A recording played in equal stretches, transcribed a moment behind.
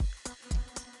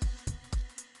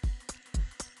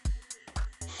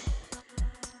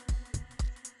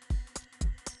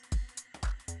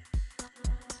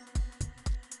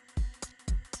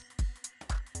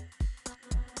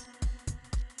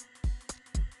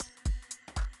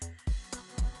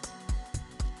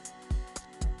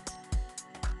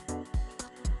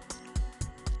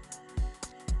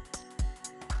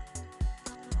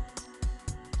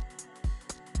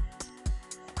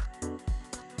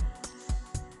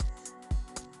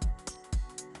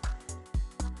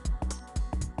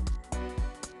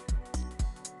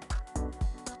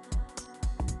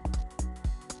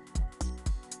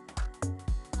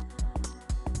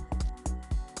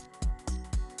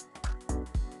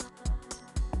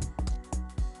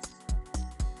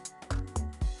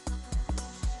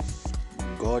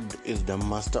God is the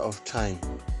master of time.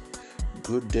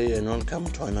 Good day and welcome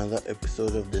to another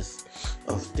episode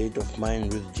of State of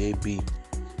Mind with JB.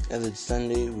 As it's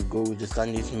Sunday, we go with the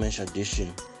Sunday Smash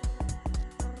edition.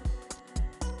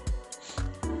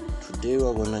 Today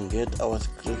we're gonna get our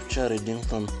scripture reading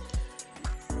from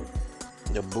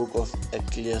the book of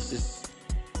Ecclesiastes,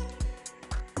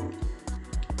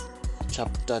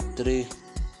 chapter 3,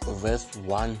 verse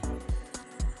 1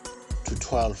 to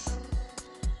 12,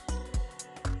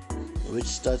 which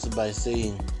starts by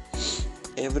saying,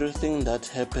 everything that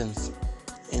happens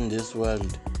in this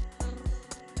world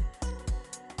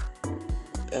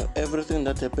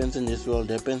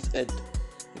happens at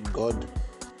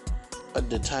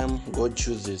the time God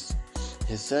chooses.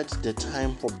 He sets the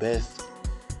time for birth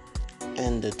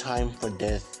and the time for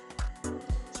death.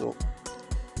 So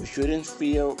we shouldn't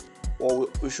fear, or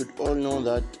we should all know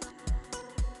that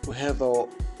we have our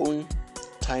own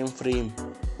time frame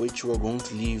which we're going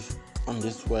to live on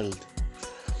this world.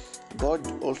 God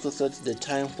also sets the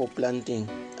time for planting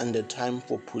and the time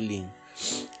for pulling,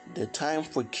 the time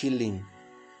for killing,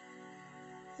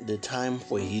 the time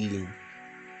for healing,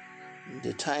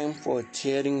 the time for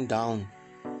tearing down,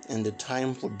 and the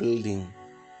time for building.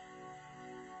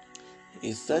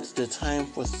 He sets the time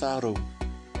for sorrow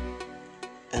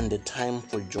and the time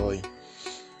for joy,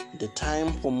 the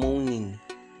time for mourning,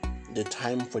 the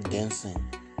time for dancing,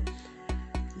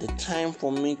 the time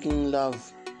for making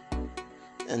love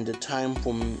and the time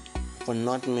for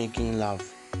not making love,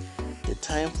 the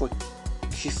time for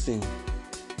kissing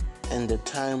and the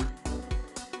time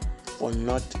for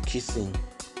not kissing.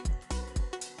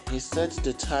 He sets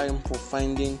the time for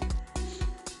finding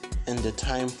and the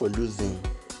time for losing,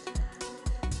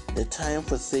 the time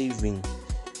for saving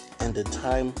and the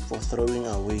time for throwing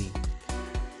away,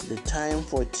 the time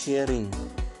for tearing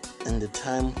and the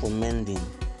time for mending,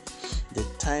 the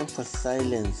time for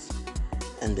silence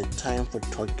and the time for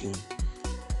talking.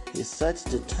 He sets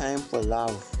the time for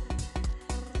love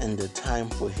and the time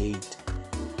for hate,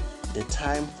 the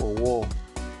time for war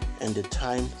and the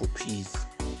time for peace.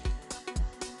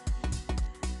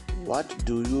 What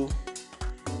do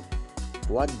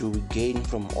we gain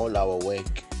from all our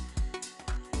work?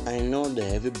 I know the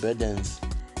heavy burdens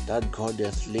that God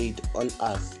has laid on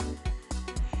us.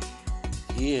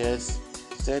 He has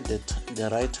set the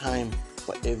right time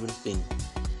for everything.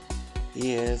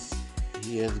 He has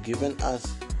given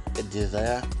us a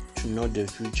desire to know the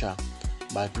future,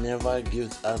 but never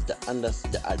gives us the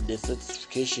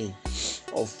satisfaction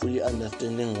of fully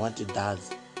understanding what it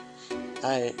does.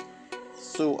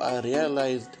 So I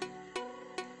realized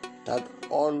that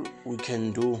all we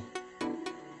can do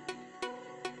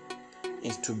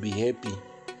is to be happy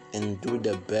and do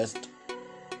the best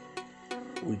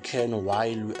we can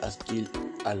while we are still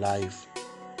alive.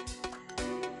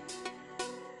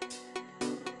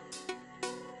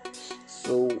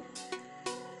 So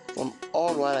from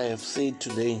all what I have said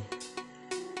today,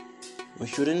 we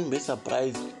shouldn't be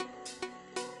surprised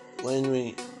when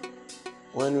we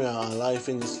are alive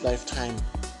in this lifetime.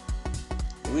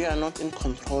 We are not in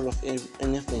control of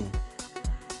anything,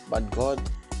 but God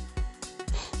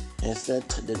has set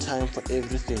the time for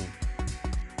everything.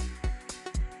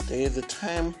 There is a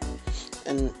time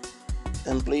and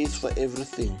place for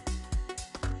everything.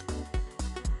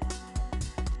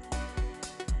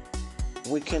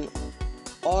 We can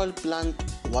all plant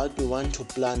what we want to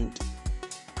plant,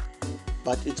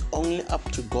 but it's only up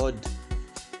to God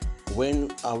when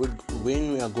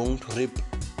we are going to reap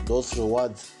those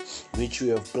rewards which we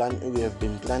have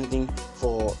been planting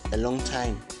for a long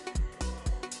time.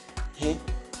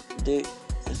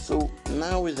 So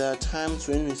now there are times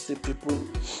when we see people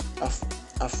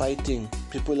are fighting,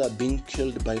 people are being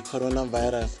killed by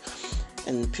coronavirus,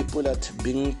 and people are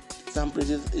being, some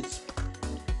places it's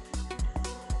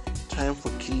time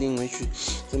for killing, which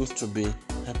seems to be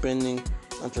happening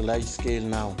at a large scale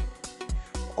now.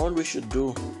 All we should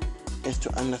do is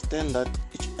to understand that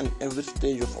each and every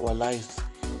stage of our lives,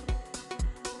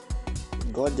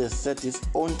 God has set His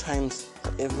own times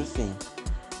for everything.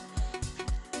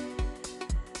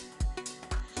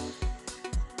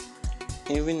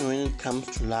 Even when it comes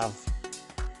to love,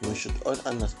 we should all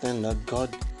understand that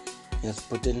God has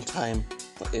put in time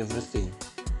for everything.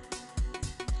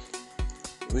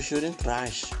 We shouldn't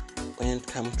rush when it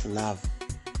comes to love,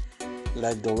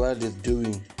 like the world is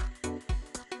doing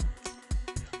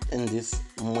in this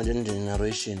modern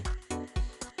generation.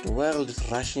 The world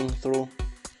is rushing through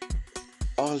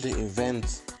all the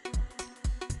events,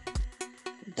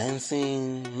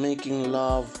 dancing, making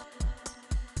love,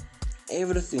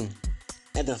 everything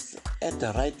at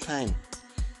the right time.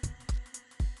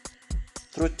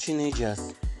 Through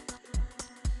teenagers,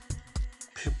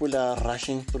 people are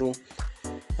rushing through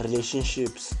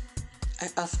relationships, I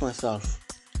ask myself,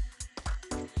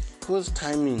 whose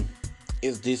timing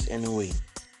is this anyway?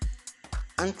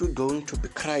 Aren't we going to be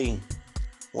crying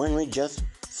when we just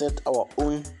set our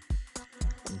own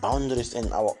boundaries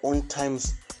and our own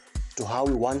times to how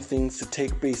we want things to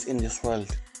take place in this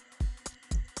world?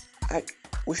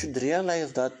 We should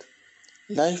realize that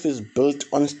life is built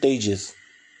on stages.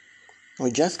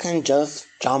 We just can't just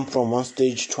jump from one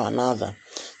stage to another.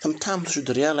 Sometimes we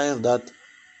should realize that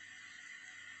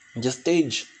the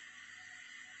stage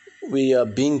we are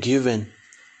being given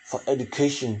for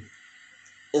education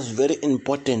is very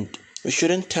important. We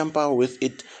shouldn't tamper with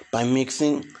it by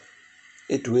mixing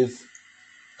it with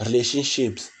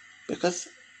relationships, because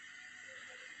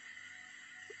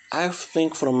I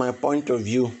think from my point of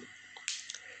view,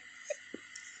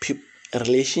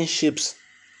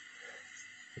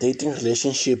 dating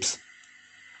relationships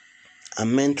are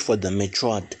meant for the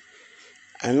matured.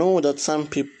 I know that some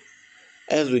people,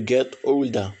 as we get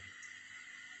older,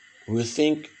 we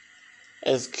think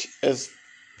as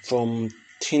from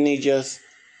teenagers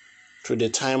to the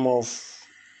time of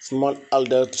small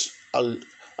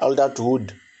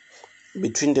adulthood,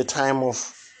 between the time of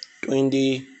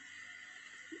 20,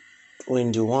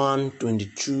 21,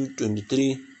 22,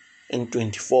 23, and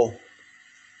 24.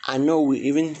 I know we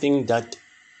even think that,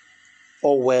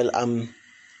 oh well, I'm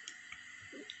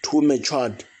too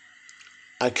matured.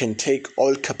 I can take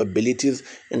all capabilities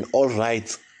and all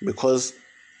rights, because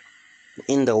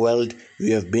in the world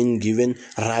we have been given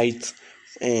rights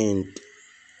and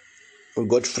we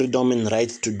got freedom and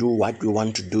rights to do what we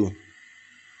want to do.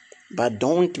 But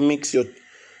don't mix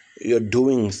your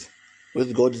doings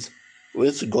with God's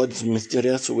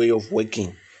mysterious way of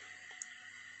working.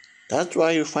 That's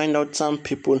why you find out some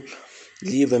people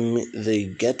they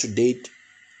get to date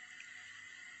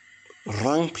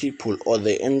wrong people, or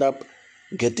they end up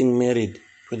getting married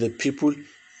to the people,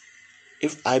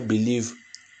 if I believe,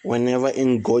 whenever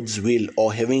in God's will,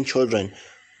 or having children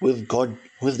with God,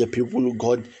 with the people who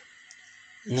God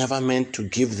never meant to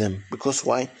give them. Because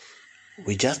why?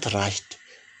 We just rushed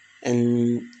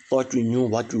and thought we knew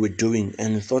what we were doing,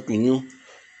 and thought we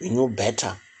knew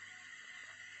better.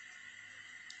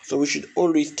 So we should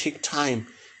always take time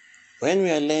when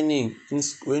we are learning,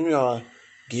 when we are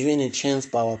given a chance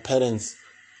by our parents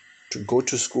to go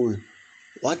to school.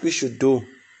 What we should do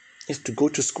is to go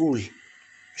to school. We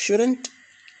shouldn't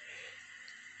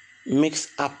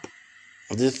mix up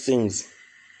these things.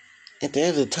 There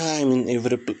is a time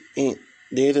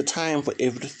there is a time for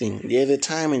everything. There is a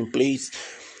time and place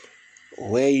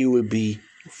where you will be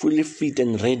fully fit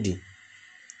and ready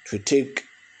to take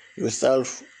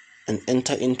yourself and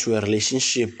enter into a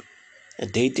relationship, a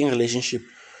dating relationship,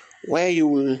 where you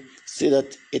will see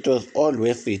that it was all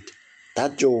worth it,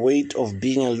 that your weight of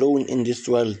being alone in this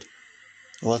world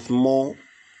was more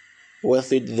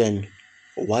worth it than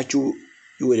what you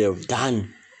would have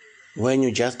done when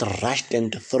you just rushed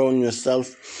and thrown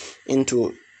yourself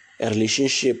into a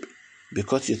relationship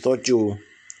because you thought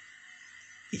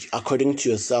according to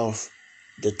yourself,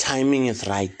 the timing is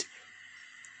right.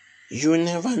 You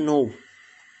never know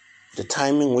the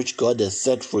timing which God has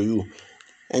set for you,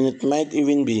 and it might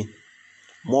even be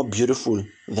more beautiful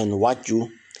than what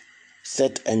you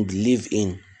set and live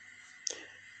in.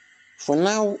 For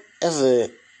now, as a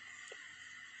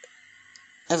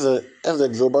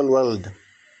global world,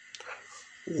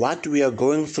 what we are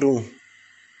going through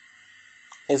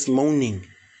is mourning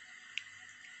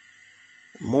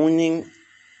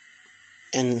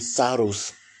and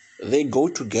sorrows. They go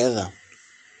together.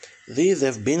 These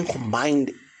have been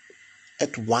combined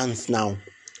at once now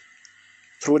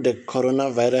through the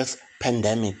coronavirus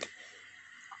pandemic.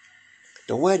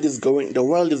 The world is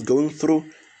going through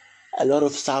a lot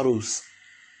of sorrows.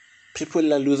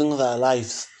 People are losing their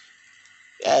lives.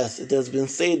 Yes, it has been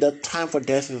said that time for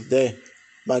death is there,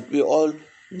 but we all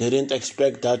didn't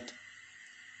expect that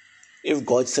if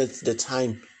God sets the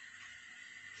time,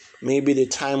 maybe the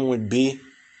time would be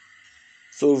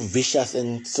so vicious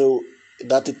and so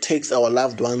that it takes our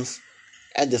loved ones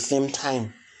at the same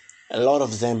time, a lot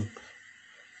of them.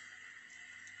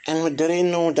 And we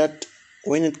didn't know that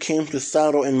when it came to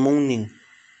sorrow and mourning,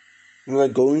 we were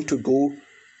going to go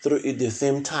through it at the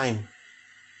same time.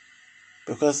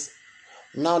 Because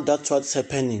now that's what's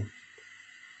happening.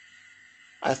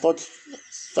 I thought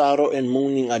sorrow and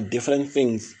mourning are different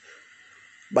things.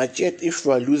 But yet, if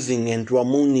we are losing and we are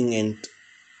mourning and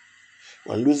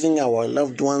we are losing our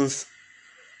loved ones,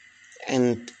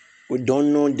 and we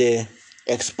don't know the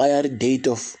expiry date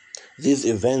of these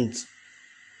events,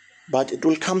 but it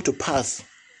will come to pass,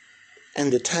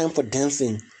 and the time for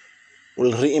dancing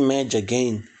will re-emerge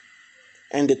again,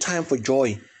 and the time for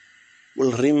joy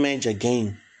will re-emerge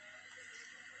again.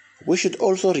 We should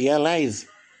also realize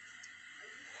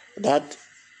that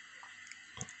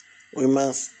we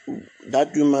must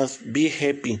be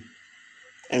happy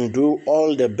and do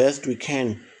all the best we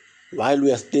can while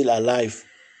we are still alive,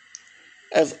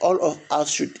 as all of us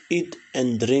should eat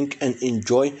and drink and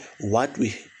enjoy what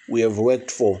we have worked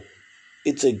for.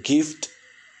 It's a gift.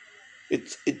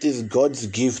 It is God's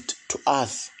gift to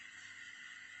us.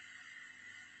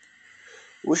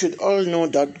 We should all know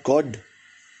that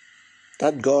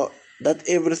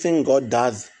everything God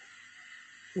does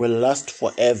will last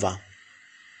forever.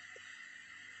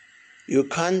 You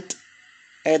can't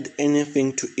add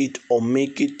anything to it or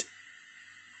make it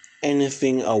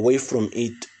anything away from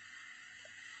it.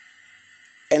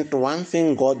 And one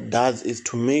thing God does is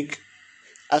to make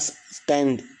us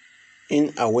stand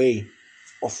in a way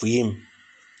of Him.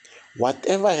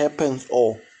 Whatever happens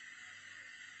or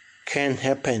can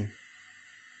happen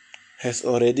has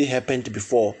already happened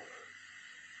before.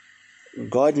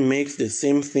 God makes the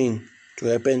same thing to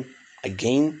happen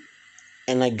again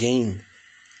and again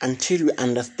until we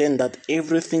understand that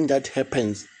everything that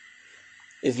happens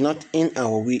is not in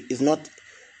our way, is not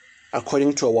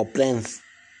according to our plans,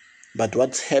 but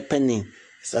what's happening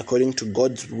is according to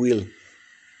God's will.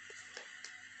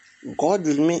 God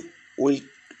will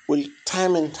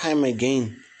time and time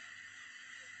again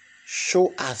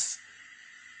show us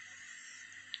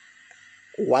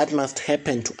what must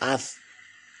happen to us.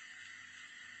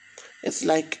 It's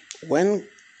like when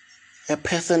a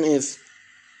person is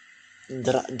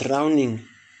drowning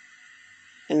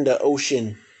in the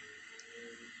ocean,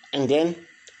 and then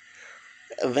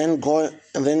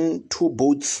two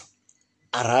boats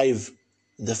arrive.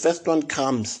 The first one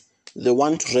comes, they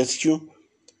want to rescue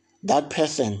that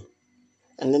person,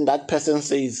 and then that person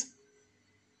says,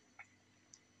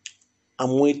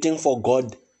 I'm waiting for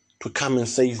God to come and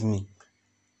save me.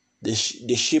 The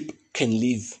ship can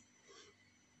leave.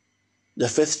 The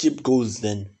first ship goes,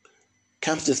 then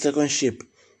comes the second ship.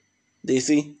 They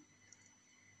say,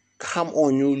 come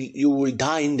on, you will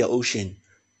die in the ocean.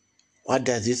 What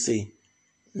does it say?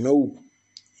 No,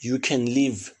 you can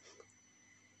live.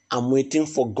 I'm waiting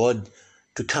for God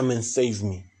to come and save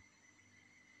me.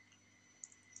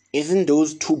 Isn't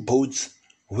those two boats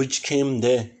which came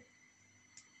there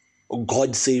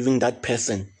God saving that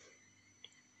person?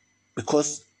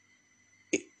 Because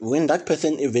when that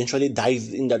person eventually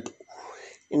dies in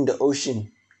the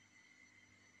ocean,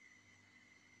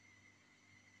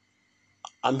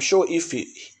 I'm sure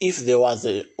if there was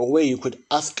a way you could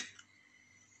ask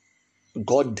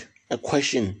God a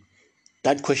question,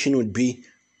 that question would be,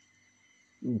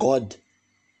 God,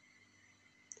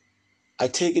 I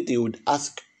take it you would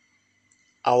ask,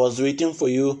 I was waiting for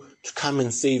you to come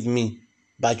and save me,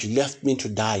 but you left me to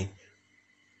die.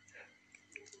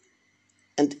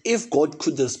 And if God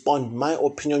could respond, my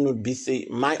opinion would be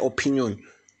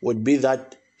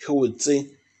that He would say,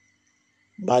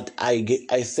 but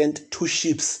I sent two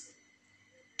ships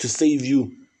to save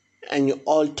you, and you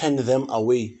all turned them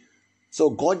away. So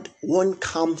God won't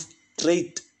come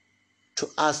straight to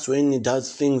us when He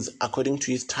does things according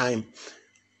to His time,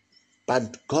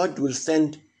 but God will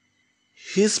send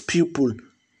His people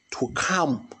to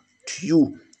come to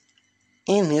you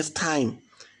in His time.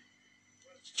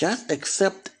 Just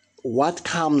accept what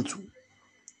comes.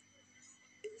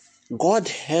 God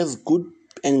has good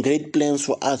and great plans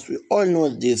for us. We all know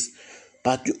this,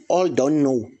 but we all don't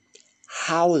know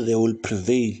how they will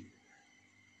prevail.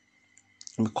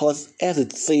 Because as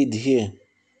it said here,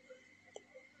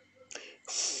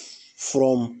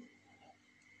 from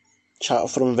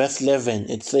verse 11,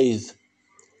 it says,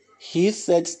 He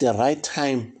sets the right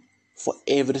time for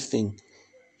everything.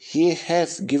 He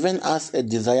has given us a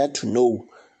desire to know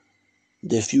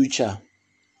the future,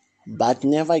 but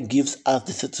never gives us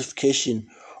the certification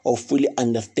of fully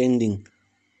understanding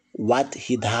what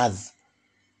He does.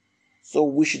 So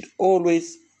we should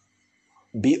always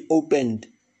be open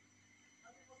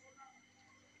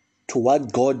to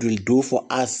what God will do for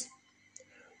us.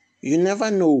 You never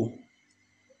know.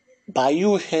 By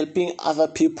you helping other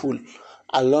people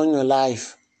along your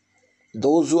life,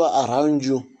 those who are around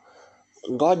you,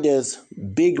 God has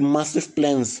big, massive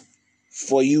plans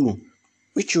for you,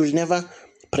 which you'll never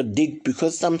predict,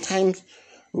 because sometimes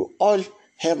we all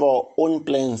have our own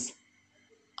plans.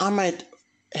 I might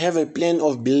have a plan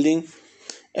of building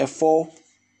a small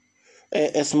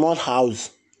house,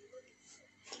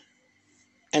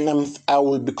 and I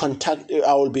will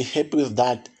be happy with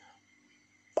that.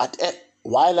 But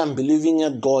while I'm believing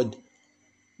at God,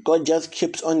 God just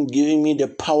keeps on giving me the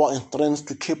power and strength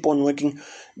to keep on working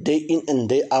day in and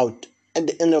day out. At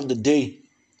the end of the day,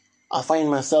 I find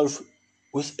myself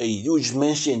with a huge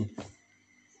mansion,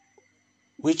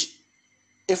 which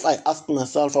if I ask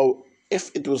myself,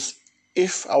 if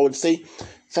I would say,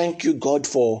 thank you God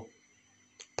for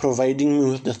providing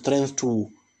me with the strength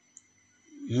to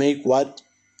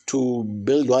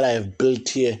build what I have built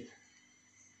here.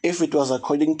 If it was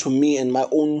according to me and my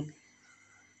own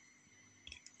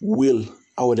will,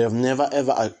 I would have never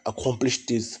ever accomplished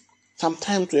this.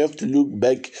 Sometimes we have to look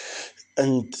back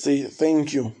and say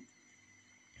thank you,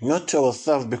 not to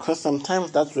ourselves, because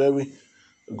sometimes that's where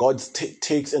God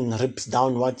takes and rips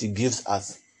down what He gives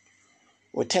us.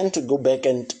 We tend to go back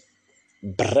and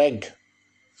brag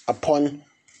upon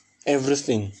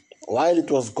everything, while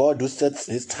it was God who sets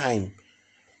His time.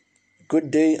 Good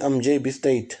day, I'm JB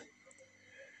State.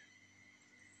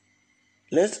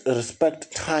 Let's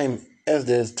respect time, as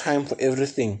there's time for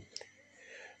everything.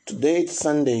 Today it's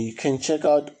Sunday. You can check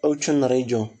out Ocean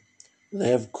Radio. They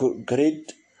have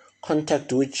great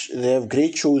they have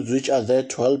great shows which are there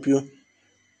to help you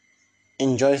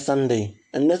enjoy Sunday.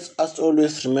 And let's us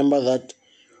always remember that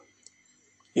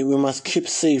we must keep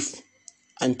safe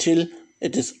until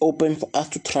it is open for us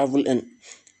to travel and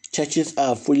churches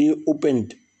are fully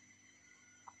opened.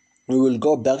 We will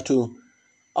go back to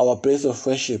our place of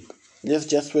worship. Let's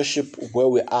just worship where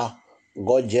we are.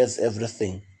 God does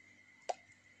everything.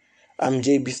 I'm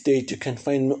JB State. You can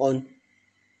find me on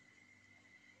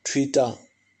Twitter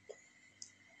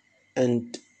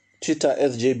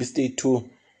as JB State 2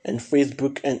 and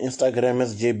Facebook and Instagram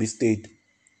as JB State.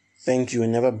 Thank you.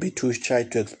 Never be too shy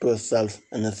to express yourself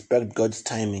and respect God's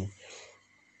timing.